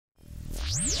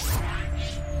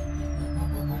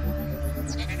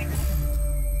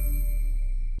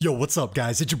Yo, what's up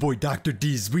guys? It's your boy Dr.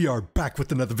 D's. We are back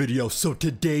with another video. So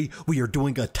today we are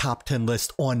doing a top 10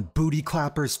 list on booty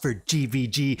clappers for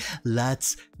GVG.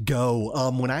 Let's go.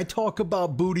 When I talk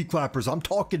about booty clappers, I'm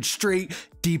talking straight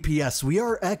DPS. We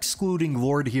are excluding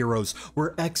Lord heroes,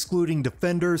 we're excluding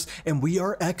defenders, and we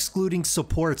are excluding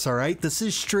supports, all right? This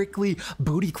is strictly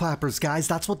booty clappers, guys.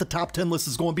 That's what the top 10 list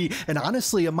is going to be. And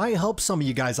honestly, it might help some of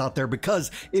you guys out there, because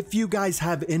if you guys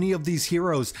have any of these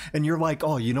heroes and you're like,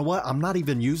 oh, you know what? I'm not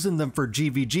even using them for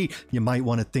GVG. You might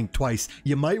want to think twice.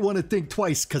 You might want to think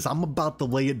twice, because I'm about to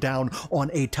lay it down on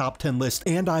a top 10 list.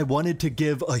 And I wanted to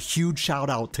give a huge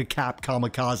shout out to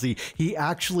Kapkamikaze. He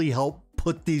actually helped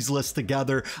put these lists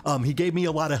together. He gave me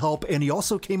a lot of help, and he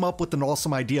also came up with an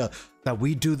awesome idea that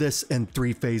we do this in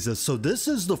 3 phases. So this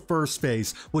is the first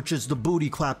phase, which is the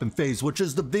booty clapping phase, which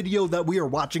is the video that we are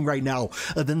watching right now.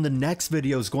 And then the next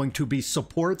video is going to be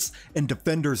supports and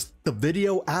defenders. The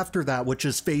video after that, which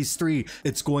is phase 3,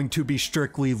 it's going to be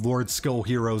strictly Lord skill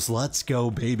heroes. Let's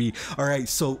go, baby. All right,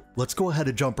 so let's go ahead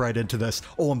and jump right into this.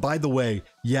 Oh, and by the way,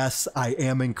 yes, I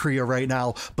am in Korea right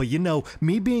now, but you know,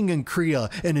 me being in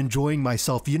Korea and enjoying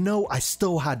myself, you know, I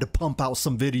still had to pump out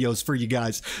some videos for you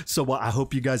guys. So I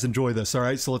hope you guys enjoy this. All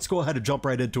right, so let's go ahead and jump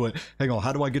right into it. Hang on,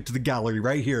 how do I get to the gallery?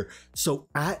 Right here. So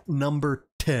at number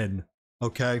 10,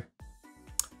 okay,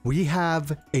 we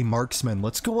have a marksman.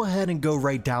 Let's go ahead and go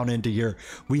right down into here.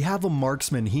 We have a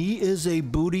marksman. He is a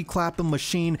booty clapping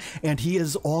machine, and he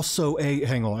is also a,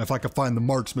 hang on, if I can find the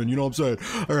marksman, you know what I'm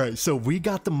saying? All right, so we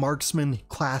got the marksman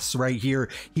class right here.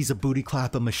 He's a booty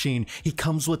clapping machine. He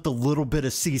comes with a little bit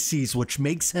of CCs, which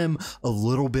makes him a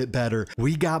little bit better.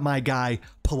 We got my guy,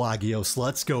 Pelagios.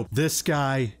 Let's go. This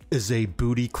guy is a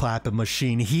booty clapping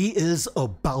machine. He is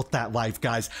about that life,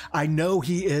 guys. I know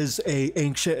he is a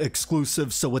ancient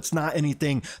exclusive, so it's not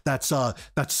anything that's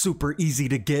super easy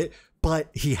to get, but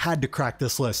he had to crack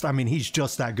this list. I mean, he's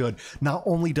just that good. Not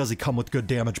only does he come with good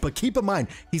damage, but keep in mind,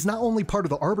 he's not only part of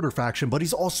the Arbiter faction, but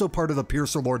he's also part of the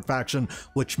Piercer Lord faction,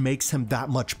 which makes him that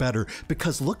much better.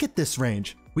 Because look at this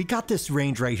range. We got this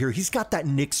range right here. He's got that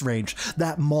Nyx range,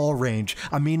 that Maul range.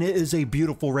 I mean, it is a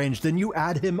beautiful range. Then you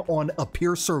add him on a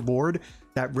Piercer Lord,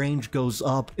 that range goes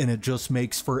up, and it just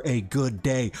makes for a good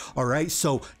day. All right,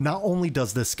 so not only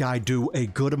does this guy do a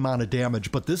good amount of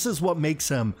damage, but this is what makes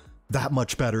him that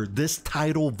much better. This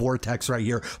tidal vortex right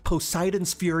here,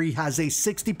 Poseidon's Fury, has a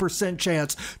 60%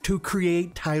 chance to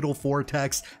create tidal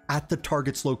vortex at the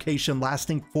target's location,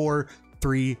 lasting for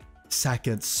 3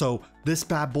 seconds. So this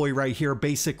bad boy right here,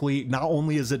 basically, not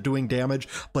only is it doing damage,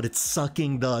 but it's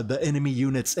sucking the enemy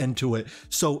units into it.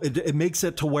 So it makes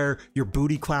it to where your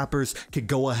booty clappers could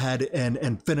go ahead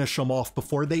and finish them off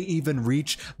before they even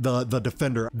reach the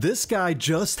defender. This guy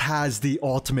just has the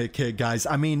ultimate kit, guys.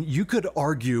 I mean, you could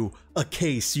argue a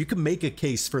case, you can make a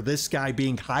case for this guy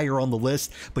being higher on the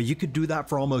list, but you could do that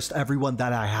for almost everyone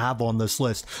that I have on this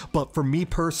list. But for me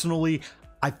personally,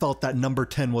 I felt that number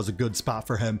 10 was a good spot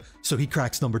for him, so he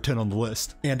cracks number 10 on the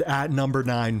list. And at number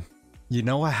 9, you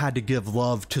know, I had to give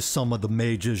love to some of the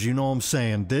mages, you know what I'm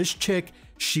saying? This chick,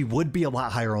 she would be a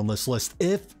lot higher on this list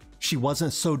if she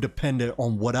wasn't so dependent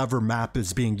on whatever map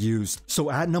is being used.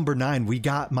 So at number 9, we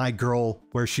got my girl,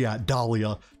 where's she at?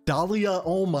 Dahlia. Dahlia,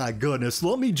 oh my goodness,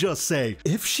 let me just say,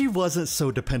 if she wasn't so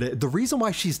dependent, the reason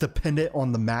why she's dependent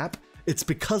on the map, it's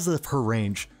because of her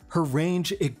range. Her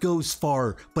range, it goes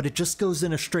far, but it just goes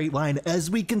in a straight line.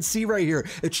 As we can see right here,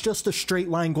 it's just a straight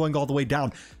line going all the way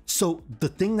down. So the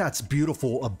thing that's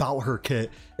beautiful about her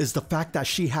kit is the fact that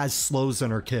she has slows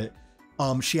in her kit.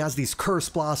 She has these curse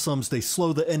blossoms, they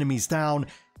slow the enemies down,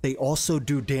 they also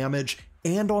do damage,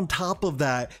 and on top of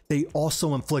that, they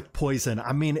also inflict poison.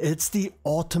 I mean, it's the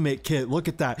ultimate kit. Look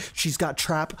at that. She's got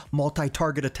trap,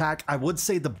 multi-target attack. I would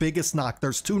say the biggest knock,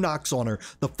 there's 2 knocks on her.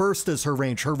 The first is her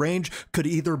range. Her range could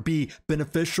either be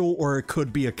beneficial or it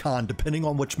could be a con, depending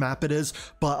on which map it is.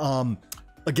 But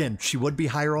again, she would be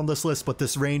higher on this list, but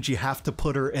this range, you have to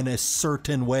put her in a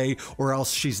certain way or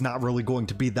else she's not really going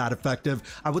to be that effective.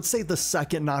 I would say the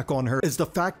second knock on her is the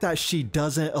fact that she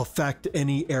doesn't affect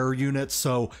any air units.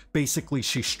 So basically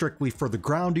she's strictly for the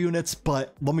ground units,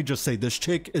 but let me just say this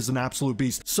chick is an absolute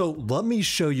beast. So let me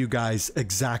show you guys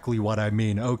exactly what I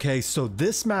mean. Okay, so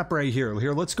this map right here,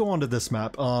 let's go on to this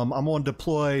map. I'm on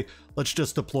deploy. Let's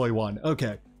just deploy one.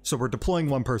 Okay, so we're deploying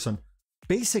one person.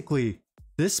 Basically,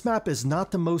 this map is not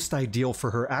the most ideal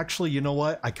for her. Actually, you know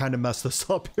what? I kind of messed this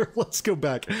up here. Let's go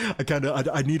back.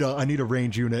 I need a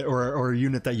range unit or a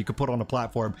unit that you could put on a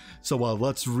platform. So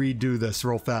let's redo this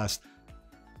real fast.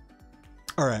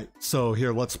 All right. So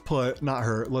here, let's put, not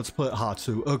her, let's put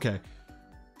Hatsu. Okay.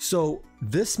 So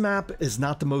this map is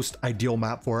not the most ideal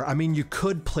map for her. I mean, you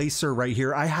could place her right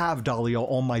here. I have Dahlia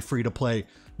on my free to play.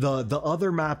 The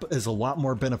other map is a lot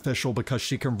more beneficial because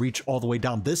she can reach all the way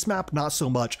down. This map, not so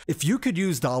much. If you could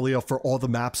use Dahlia for all the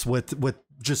maps with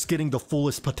just getting the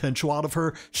fullest potential out of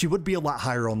her, she would be a lot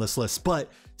higher on this list.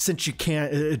 But since you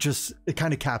can't, it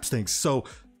kind of caps things. So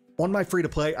on my free to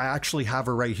play, I actually have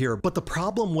her right here. But the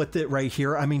problem with it right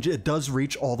here, I mean, it does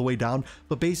reach all the way down,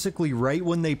 but basically right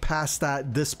when they pass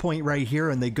this point right here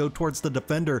and they go towards the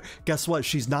defender, guess what?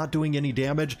 She's not doing any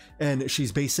damage and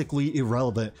she's basically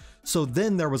irrelevant. So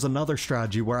then there was another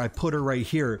strategy where I put her right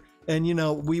here. And you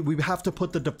know, we have to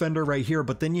put the defender right here,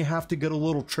 but then you have to get a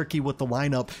little tricky with the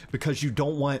lineup because you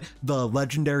don't want the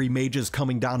legendary mages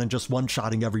coming down and just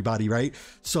one-shotting everybody, right?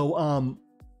 So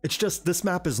it's just, this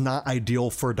map is not ideal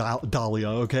for Dahlia,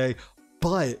 okay?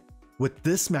 But with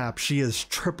this map, she is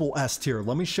triple S tier.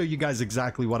 Let me show you guys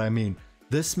exactly what I mean.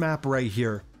 This map right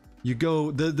here, you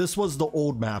go, this was the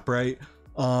old map, right?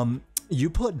 You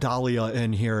put Dahlia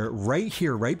in here,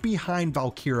 right behind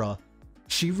Valkyra.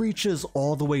 She reaches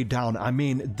all the way down. I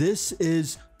mean, this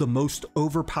is the most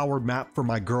overpowered map for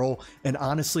my girl. And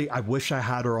honestly, I wish I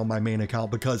had her on my main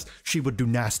account because she would do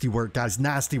nasty work, guys,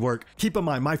 nasty work. Keep in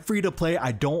mind, my free to play,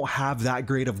 I don't have that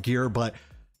great of gear, but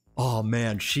oh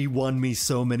man, she won me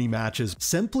so many matches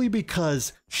simply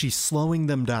because she's slowing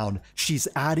them down. She's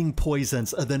adding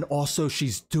poisons, and then also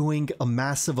she's doing a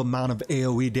massive amount of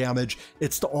AoE damage.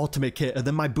 It's the ultimate kit. And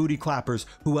then my booty clappers,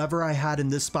 whoever I had in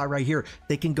this spot right here,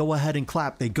 they can go ahead and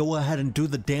clap. They go ahead and do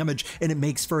the damage, and it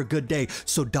makes for a good day.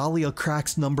 So Dahlia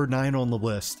cracks number 9 on the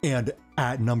list. And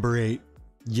at number 8,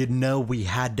 you know we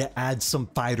had to add some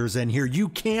fighters in here. You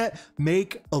can't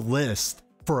make a list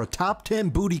for a top 10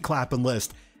 booty clapping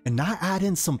list and not add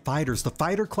in some fighters. The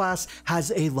fighter class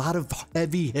has a lot of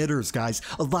heavy hitters, guys,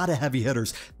 a lot of heavy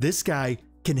hitters. This guy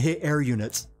can hit air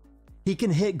units. He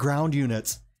can hit ground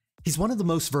units. He's one of the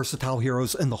most versatile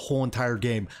heroes in the whole entire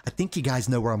game. I think you guys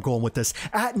know where I'm going with this.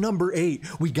 At number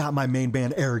 8, we got my main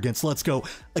man, Arrogance. Let's go.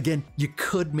 Again, you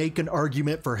could make an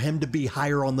argument for him to be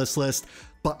higher on this list,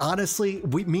 but honestly,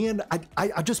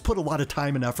 I just put a lot of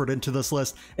time and effort into this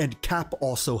list, and Cap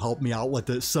also helped me out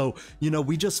with it. So, you know,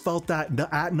 we just felt that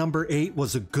at number 8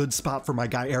 was a good spot for my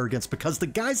guy Arrogance because the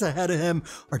guys ahead of him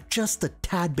are just a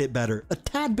tad bit better,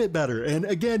 And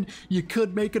again, you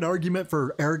could make an argument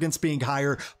for Arrogance being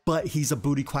higher, but he's a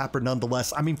booty clapper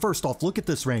nonetheless. I mean, first off, look at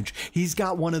this range. He's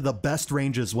got one of the best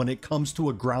ranges when it comes to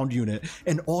a ground unit.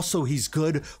 And also he's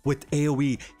good with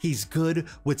AoE. He's good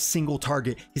with single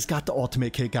target. He's got the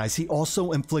ultimate kit, guys. He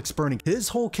also inflicts burning. His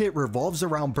whole kit revolves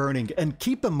around burning. And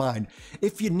keep in mind,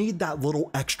 if you need that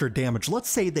little extra damage, let's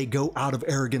say they go out of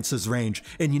Arrogance's range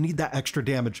and you need that extra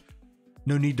damage,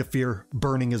 no need to fear,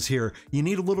 burning is here. You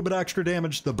need a little bit of extra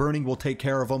damage, the burning will take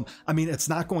care of them. I mean, it's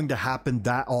not going to happen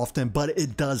that often, but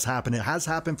it does happen. It has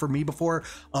happened for me before,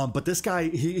 but this guy,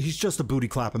 he's just a booty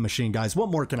clapping machine, guys. What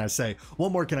more can I say?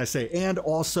 What more can I say? And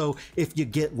also, if you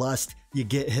get Lust, you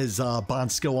get his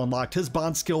bond skill unlocked. His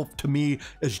bond skill to me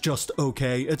is just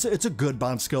okay. It's a good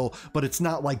bond skill, but it's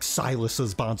not like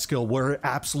Silas's bond skill where it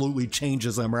absolutely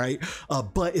changes him, right?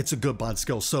 But it's a good bond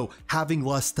skill. So having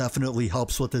Lust definitely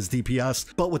helps with his DPS.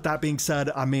 But with that being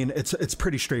said, I mean, it's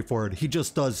pretty straightforward. He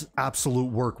just does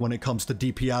absolute work when it comes to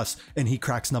DPS, and he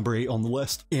cracks number 8 on the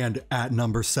list. And at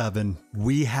number 7,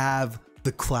 we have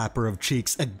the Clapper of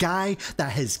Cheeks, a guy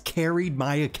that has carried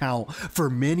my account for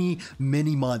many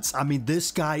months. I mean,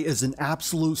 this guy is an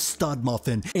absolute stud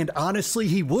muffin, and honestly,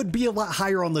 he would be a lot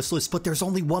higher on this list, but there's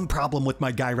only one problem with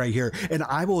my guy right here, and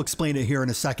I will explain it here in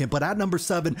a second. But at number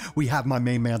 7, we have my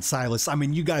main man, Silas. I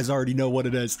mean, you guys already know what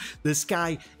it is. This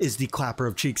guy is the Clapper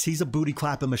of Cheeks. He's a booty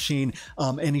clapping machine,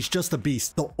 and he's just a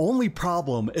beast. The only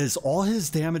problem is all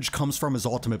his damage comes from his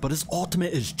ultimate, but his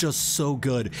ultimate is just so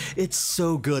good. It's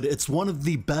so good. It's one of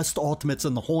the best ultimates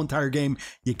in the whole entire game.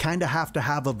 You kind of have to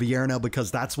have a Vierna because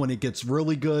that's when it gets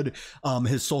really good.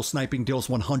 His soul sniping deals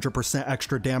 100%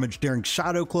 extra damage during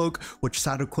Shadow Cloak, which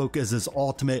Shadow Cloak is his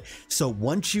ultimate. So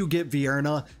once you get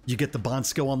Vierna, you get the bond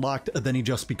skill unlocked, and then he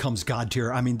just becomes god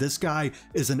tier. I mean, this guy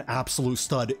is an absolute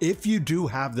stud. If you do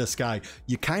have this guy,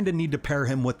 you kind of need to pair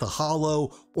him with the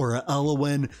Hollow or a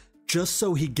Elowen, just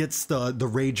so he gets the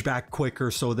rage back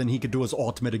quicker, so then he could do his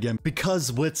ultimate again.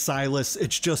 Because with Silas,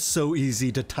 it's just so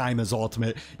easy to time his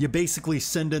ultimate. You basically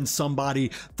send in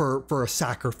somebody for a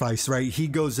sacrifice, right? He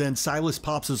goes in, Silas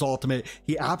pops his ultimate,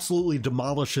 he absolutely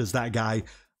demolishes that guy.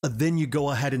 Then you go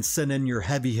ahead and send in your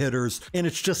heavy hitters, and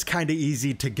it's just kind of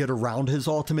easy to get around his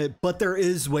ultimate, but there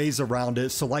is ways around it.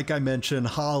 So like I mentioned,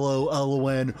 Hollow,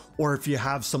 Elowen, or if you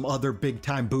have some other big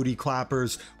time booty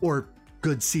clappers or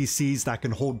good CCs that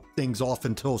can hold things off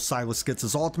until Silas gets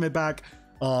his ultimate back,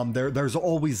 There's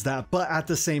always that, but at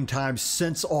the same time,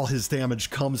 since all his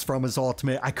damage comes from his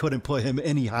ultimate, I couldn't put him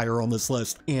any higher on this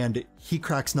list, and he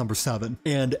cracks number 7.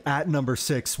 And at number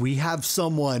 6, we have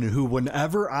someone who,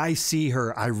 whenever I see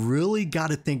her, I really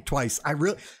gotta think twice.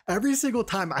 Every single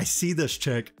time I see this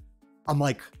chick, I'm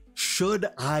like, should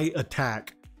I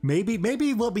attack? Maybe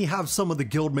let me have some of the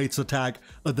guildmates attack,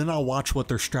 and then I'll watch what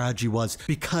their strategy was,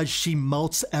 because she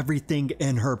melts everything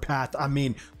in her path. I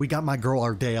mean, we got my girl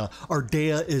Ardea.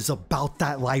 Ardea is about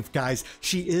that life, guys.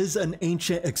 She is an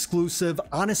ancient exclusive.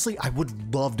 Honestly, I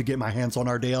would love to get my hands on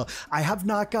Ardea. I have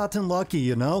not gotten lucky,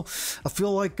 you know. I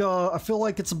feel like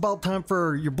it's about time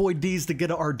for your boy D's to get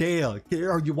an Ardea.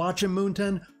 Are you watching,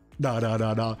 Moonton?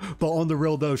 No. But on the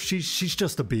real though, she's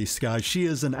just a beast, guys. She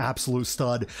is an absolute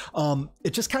stud.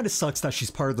 It just kind of sucks that she's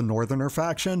part of the Northerner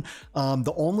faction.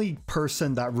 The only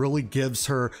person that really gives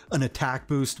her an attack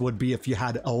boost would be if you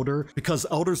had Elder, because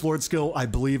Elder's Lord skill, I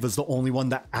believe, is the only one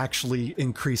that actually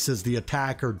increases the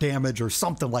attack or damage or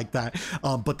something like that.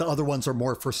 But the other ones are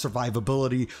more for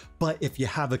survivability. But if you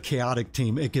have a chaotic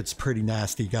team, it gets pretty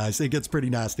nasty, guys. It gets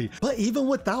pretty nasty. But even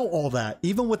without all that,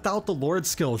 even without the Lord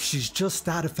skill, she's just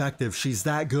that effective. She's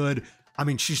that good. I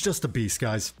mean, she's just a beast,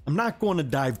 guys. I'm not going to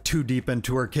dive too deep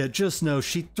into her kit. Just know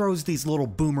she throws these little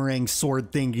boomerang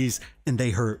sword thingies, and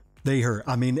they hurt. They hurt.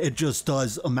 I mean, it just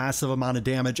does a massive amount of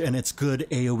damage, and it's good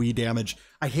AoE damage.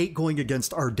 I hate going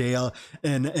against Ardea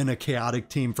in a chaotic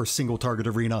team for single target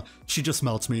arena. She just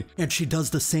melts me. And she does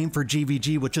the same for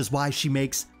GVG, which is why she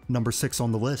makes number 6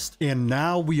 on the list. And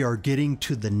now we are getting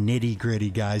to the nitty gritty,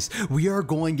 guys. We are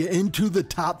going into the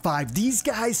top 5. These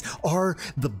guys are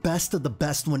the best of the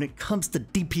best when it comes to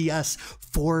DPS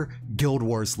for Guild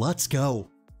Wars. Let's go.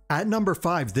 At number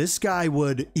 5, this guy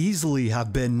would easily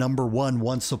have been number 1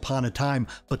 once upon a time,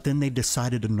 but then they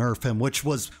decided to nerf him, which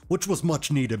was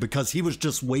much needed, because he was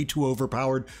just way too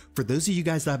overpowered. For those of you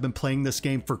guys that have been playing this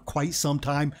game for quite some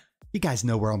time, you guys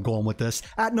know where I'm going with this.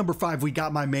 At number 5, we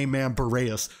got my main man,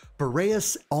 Boreas.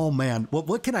 Boreas, oh man,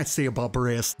 what can I say about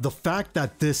Boreas? The fact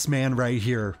that this man right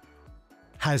here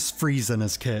has freeze in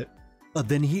his kit.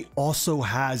 Then he also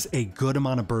has a good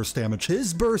amount of burst damage.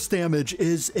 His burst damage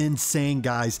is insane,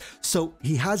 guys. So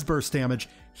he has burst damage.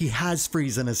 He has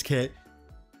freeze in his kit.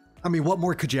 I mean, what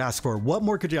more could you ask for? What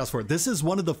more could you ask for? This is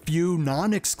one of the few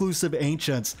non-exclusive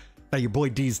ancients that your boy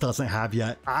D's doesn't have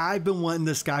yet. I've been wanting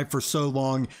this guy for so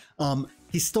long.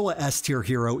 He's still a S tier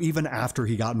hero even after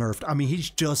he got nerfed. I mean, he's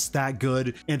just that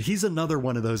good. And he's another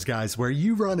one of those guys where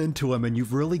you run into him and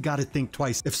you've really got to think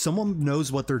twice. If someone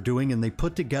knows what they're doing and they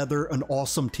put together an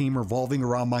awesome team revolving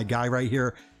around my guy right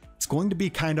here, it's going to be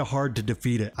kind of hard to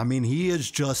defeat it. I mean, he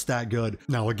is just that good.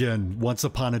 Now, again, once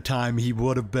upon a time, he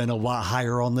would have been a lot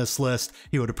higher on this list.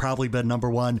 He would have probably been number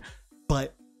 1,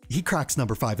 but he cracks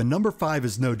number 5, and number 5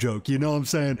 is no joke. You know what I'm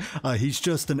saying? He's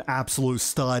just an absolute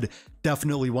stud.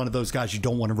 Definitely one of those guys you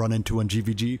don't want to run into in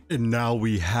GVG. And now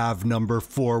we have number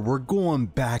 4. We're going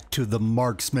back to the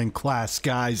marksman class,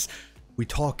 guys. We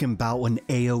talking about an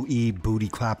AoE booty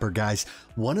clapper, guys.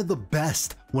 One of the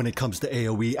best when it comes to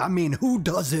AoE. I mean, who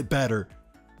does it better?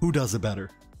 Who does it better?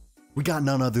 We got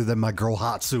none other than my girl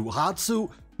Hatsu. Hatsu,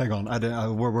 hang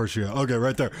on, where's she at? Okay,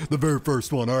 right there, the very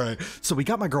first one. All right, so we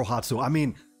got my girl Hatsu. I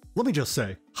mean, let me just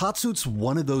say, Hatsu's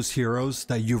one of those heroes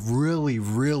that you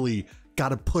really got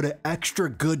to put an extra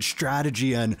good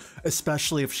strategy in,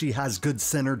 especially if she has good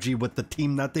synergy with the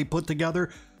team that they put together.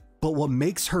 But what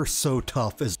makes her so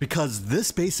tough is because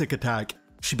this basic attack,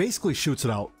 she basically shoots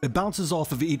it out. It bounces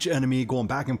off of each enemy going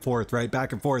back and forth, right?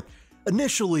 Back and forth.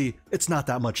 Initially, it's not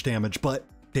that much damage, but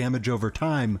damage over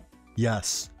time,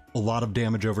 yes. A lot of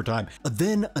damage over time.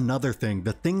 Then another thing,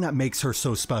 the thing that makes her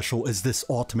so special is this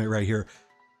ultimate right here.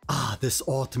 This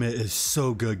ultimate is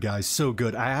so good, guys, so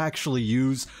good. I actually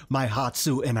use my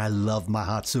Hatsu and I love my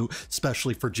Hatsu,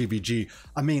 especially for GVG.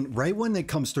 I mean, right when it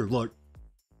comes through, look,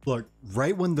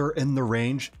 right when they're in the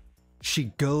range,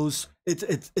 she goes,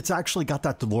 it's actually got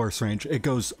that Dolores range. It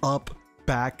goes up,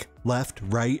 back, left,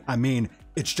 right. I mean,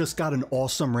 it's just got an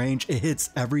awesome range. It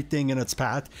hits everything in its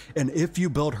path. And if you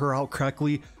build her out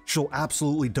correctly, she'll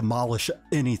absolutely demolish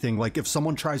anything. Like if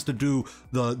someone tries to do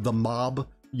the mob,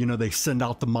 you know, they send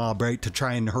out the mob, right, to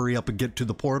try and hurry up and get to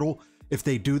the portal. If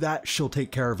they do that, she'll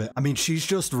take care of it. I mean, she's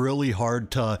just really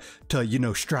hard to you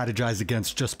know, strategize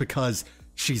against just because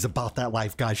she's about that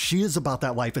life, guys. She is about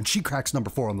that life, and she cracks number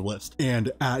 4 on the list.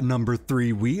 And at number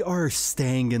 3, we are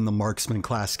staying in the marksman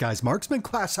class, guys. Marksman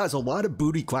class has a lot of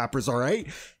booty clappers, all right?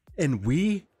 And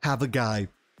we have a guy.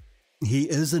 He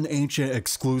is an ancient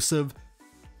exclusive,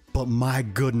 but my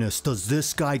goodness, does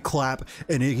this guy clap,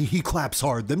 and he claps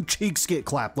hard. Them cheeks get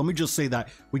clapped. Let me just say that.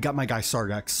 We got my guy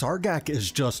Sargak. Sargak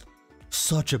is just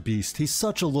such a beast. He's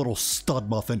such a little stud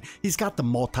muffin. He's got the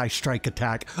multi-strike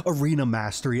attack, arena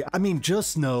mastery. I mean,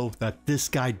 just know that this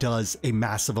guy does a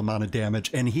massive amount of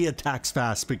damage, and he attacks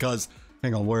fast because,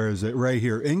 hang on, where is it? Right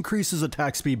here. Increases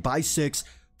attack speed by 6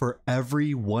 for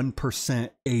every 1%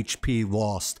 HP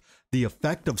lost. The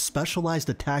effect of specialized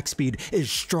attack speed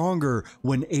is stronger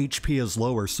when HP is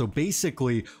lower. So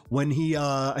basically, when he,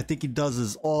 I think he does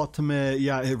his ultimate,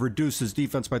 yeah, it reduces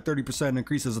defense by 30%,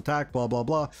 increases attack, blah, blah,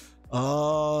 blah.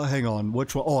 Hang on,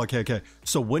 which one? Oh, okay.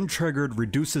 So when triggered,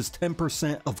 reduces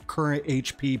 10% of current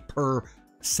HP per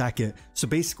second. So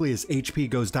basically his HP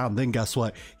goes down, then guess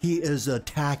what? He is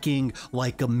attacking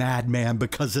like a madman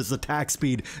because his attack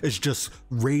speed is just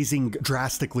raising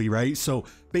drastically, right? So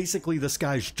basically this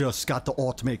guy's just got the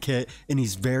ultimate kit and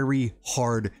he's very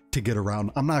hard to get around.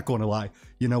 I'm not going to lie.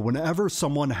 You know, whenever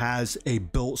someone has a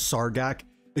built Sargak,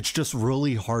 it's just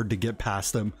really hard to get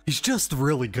past him. He's just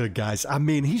really good, guys. I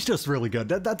mean, he's just really good.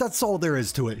 That's all there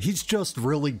is to it. He's just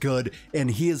really good, and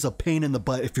he is a pain in the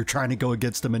butt if you're trying to go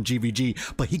against him in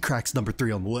GVG, but he cracks number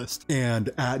 3 on the list. And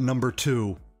at number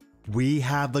 2, we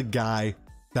have a guy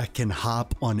that can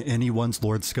hop on anyone's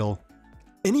Lord skill.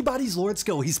 Anybody's Lord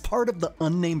skill. He's part of the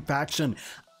unnamed faction.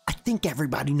 I think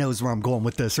everybody knows where I'm going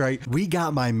with this, right? We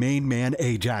got my main man,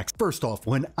 Ajax. First off,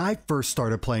 when I first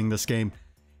started playing this game,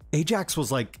 Ajax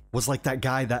was like that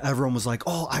guy that everyone was like,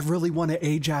 oh, I really want an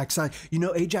Ajax. You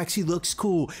know, Ajax, he looks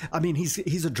cool. I mean, he's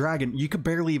a dragon. You could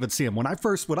barely even see him. When I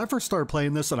first started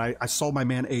playing this and I saw my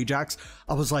man Ajax,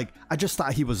 I was like, I just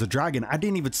thought he was a dragon. I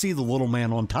didn't even see the little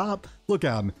man on top. Look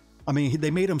at him. I mean,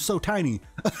 they made him so tiny.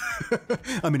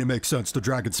 I mean, it makes sense. The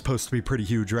dragon's supposed to be pretty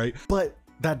huge, right? But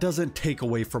that doesn't take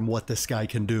away from what this guy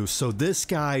can do. So this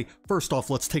guy, first off,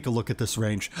 let's take a look at this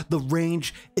range. The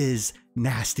range is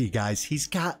nasty, guys. He's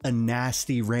got a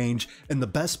nasty range, and the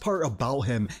best part about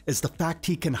him is the fact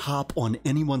he can hop on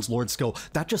anyone's Lord skill.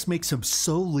 That just makes him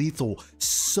so lethal,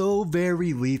 so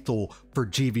very lethal for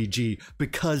GVG,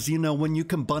 because, you know, when you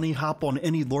can bunny hop on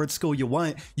any Lord skill you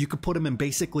want, you could put him in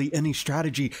basically any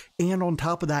strategy, and on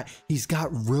top of that, he's got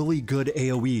really good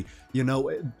AoE. You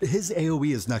know, his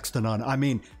AoE is next to none. I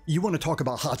mean, you want to talk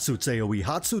about Hotsuit's AoE.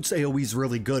 Hotsuit's AoE is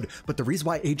really good, but the reason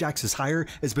why Ajax is higher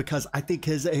is because I think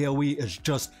his AoE is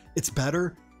just, it's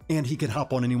better, and he can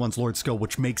hop on anyone's Lord skill,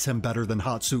 which makes him better than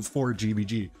Hotsuit for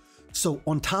GVG. So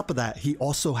on top of that, he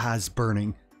also has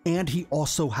burning, and he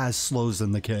also has slows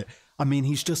in the kit. I mean,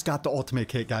 he's just got the ultimate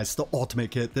kit, guys, the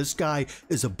ultimate kit. This guy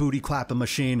is a booty clapping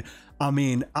machine. I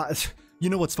mean, you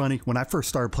know what's funny? When I first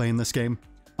started playing this game,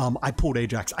 I pulled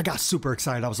Ajax. I got super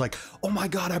excited. I was like, oh my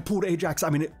God, I pulled Ajax. I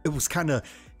mean, it was kind of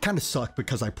sucked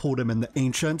because I pulled him in the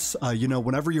Ancients. You know,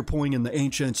 whenever you're pulling in the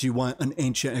Ancients, you want an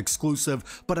Ancient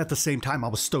exclusive. But at the same time, I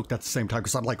was stoked at the same time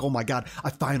because I'm like, oh my God, I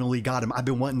finally got him. I've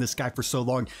been wanting this guy for so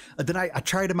long. Then I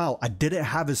tried him out. I didn't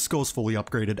have his skills fully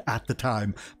upgraded at the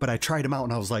time, but I tried him out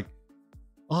and I was like,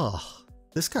 oh,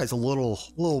 this guy's a little,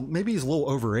 maybe he's a little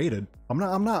overrated. I'm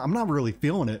not really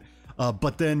feeling it.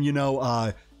 But then, you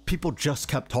know, people just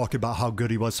kept talking about how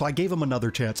good he was, so I gave him another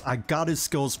chance. I got his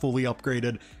skills fully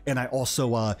upgraded, and I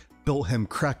also built him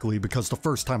correctly, because the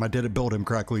first time I didn't build him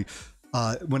correctly.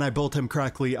 When I built him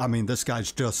correctly, I mean, this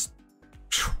guy's just,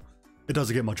 it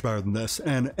doesn't get much better than this,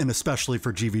 and especially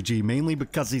for GVG, mainly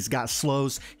because he's got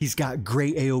slows, he's got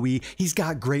great AoE, he's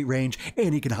got great range,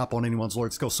 and he can hop on anyone's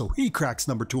Lord skill, so he cracks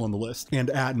number 2 on the list. And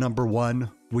at number 1,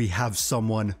 we have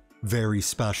someone very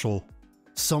special.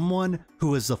 Someone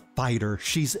who is a fighter.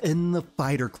 She's in the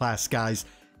fighter class, guys.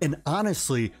 And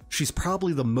honestly, she's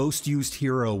probably the most used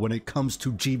hero when it comes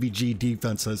to GVG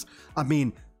defenses. I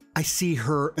mean, I see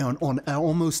her on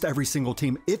almost every single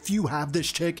team. If you have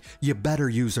this chick, you better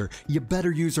use her. You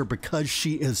better use her because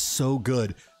she is so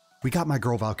good. We got my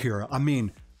girl Valkyria. I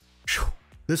mean,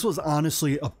 this was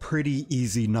honestly a pretty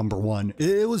easy number 1.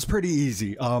 It was pretty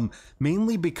easy,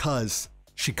 mainly because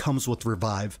she comes with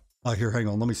revive. Here, hang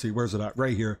on, let me see, where's it at?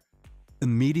 Right here.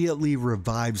 Immediately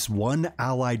revives one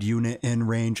allied unit in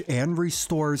range and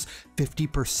restores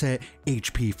 50%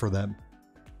 HP for them.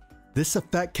 This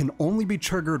effect can only be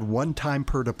triggered 1 time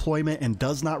per deployment and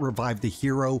does not revive the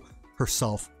hero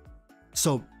herself.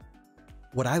 So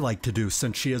what I like to do,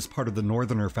 since she is part of the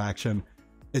Northerner faction,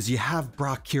 is you have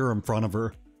Brokir in front of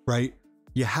her, right?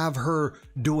 You have her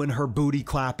doing her booty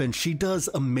clap, and she does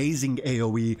amazing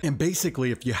AoE. And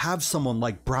basically, if you have someone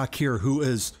like Brokir, who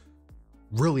is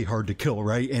really hard to kill,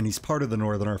 right? And he's part of the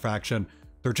Northerner faction,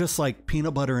 they're just like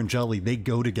peanut butter and jelly. They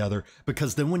go together,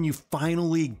 because then when you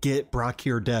finally get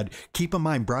Brokir dead, keep in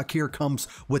mind, Brokir comes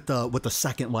with a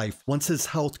second life. Once his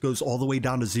health goes all the way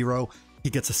down to 0, he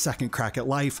gets a second crack at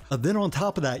life. Then on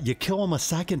top of that, you kill him a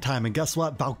second time, and guess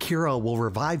what? Valkyria will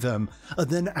revive him.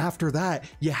 Then after that,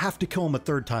 you have to kill him a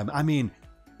third time. I mean,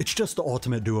 it's just the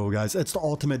ultimate duo, guys. It's the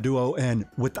ultimate duo, and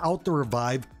without the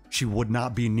revive, she would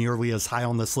not be nearly as high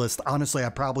on this list. Honestly, I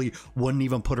probably wouldn't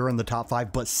even put her in the top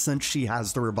 5, but since she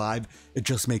has the revive, it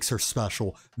just makes her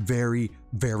special. Very,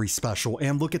 very special.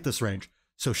 And look at this range.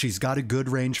 So she's got a good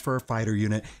range for a fighter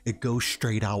unit. It goes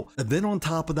straight out. And then on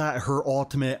top of that, her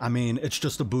ultimate, I mean, it's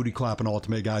just a booty clapping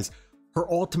ultimate, guys. Her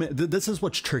ultimate, this is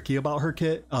what's tricky about her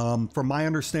kit. From my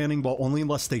understanding, well, only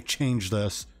unless they change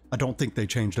this. I don't think they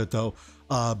changed it though.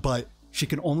 But she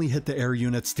can only hit the air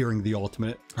units during the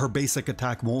ultimate. Her basic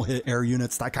attack won't hit air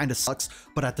units. That kind of sucks,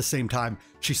 but at the same time,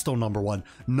 she's still number one.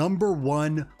 Number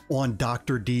one on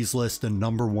Dr. D's list and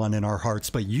number one in our hearts.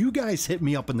 But you guys hit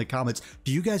me up in the comments.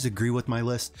 Do you guys agree with my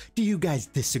list? Do you guys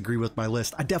disagree with my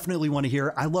list? I definitely want to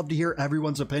hear. I love to hear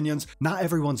everyone's opinions. Not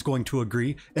everyone's going to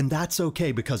agree, and that's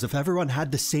okay, because if everyone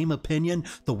had the same opinion,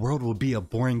 the world would be a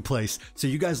boring place. So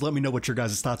you guys let me know what your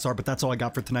guys' thoughts are, but that's all I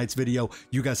got for tonight's video.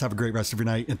 You guys have a great rest of your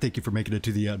night, and thank you for making it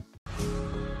to the end.